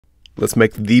Let's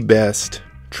make the best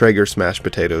Traeger smashed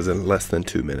potatoes in less than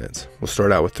 2 minutes. We'll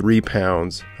start out with 3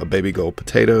 pounds of baby gold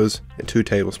potatoes and 2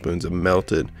 tablespoons of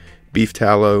melted beef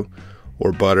tallow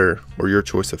or butter or your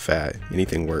choice of fat.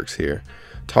 Anything works here.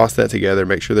 Toss that together,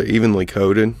 make sure they're evenly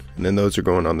coated, and then those are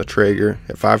going on the Traeger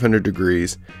at 500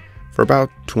 degrees for about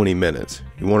 20 minutes.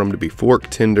 You want them to be fork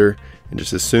tender, and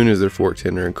just as soon as they're fork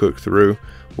tender and cooked through,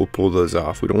 we'll pull those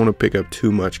off. We don't want to pick up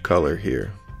too much color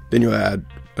here. Then you'll add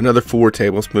another 4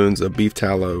 tablespoons of beef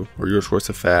tallow or your choice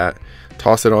of fat.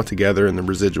 Toss it all together in the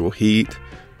residual heat.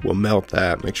 We'll melt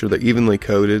that, make sure they're evenly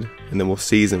coated, and then we'll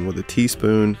season with a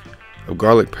teaspoon of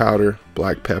garlic powder,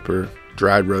 black pepper,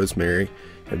 dried rosemary,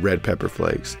 and red pepper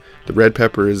flakes. The red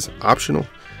pepper is optional,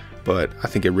 but I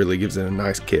think it really gives it a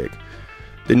nice kick.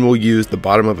 Then we'll use the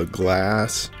bottom of a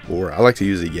glass, or I like to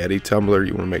use a Yeti tumbler.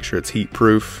 You want to make sure it's heat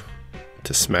proof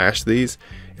to smash these.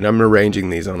 And I'm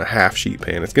arranging these on a half sheet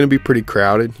pan. It's going to be pretty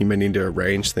crowded. You may need to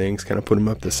arrange things, kind of put them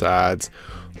up the sides,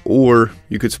 or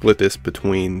you could split this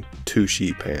between 2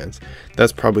 sheet pans.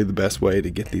 That's probably the best way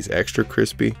to get these extra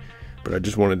crispy, but I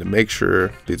just wanted to make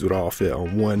sure these would all fit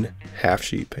on one half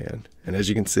sheet pan. And as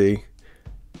you can see,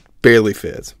 barely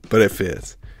fits, but it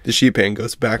fits. The sheet pan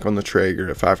goes back on the Traeger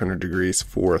at 500 degrees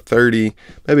for 30,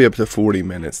 maybe up to 40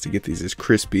 minutes to get these as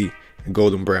crispy and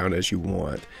golden brown as you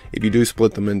want. If you do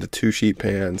split them into 2 sheet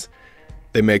pans,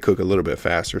 they may cook a little bit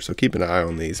faster, so keep an eye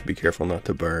on these. Be careful not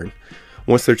to burn.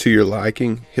 Once they're to your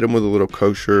liking, hit them with a little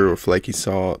kosher or flaky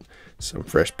salt, some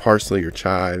fresh parsley or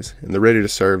chives, and they're ready to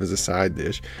serve as a side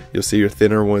dish. You'll see your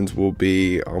thinner ones will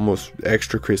be almost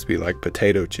extra crispy like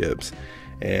potato chips,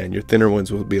 and your thinner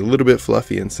ones will be a little bit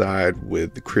fluffy inside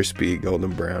with the crispy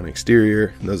golden brown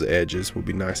exterior, and those edges will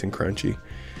be nice and crunchy.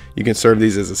 You can serve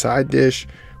these as a side dish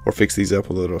or fix these up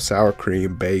with a little sour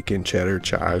cream, bacon, cheddar,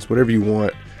 chives, whatever you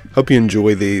want. Hope you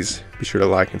enjoy these. Be sure to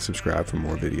like and subscribe for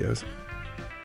more videos.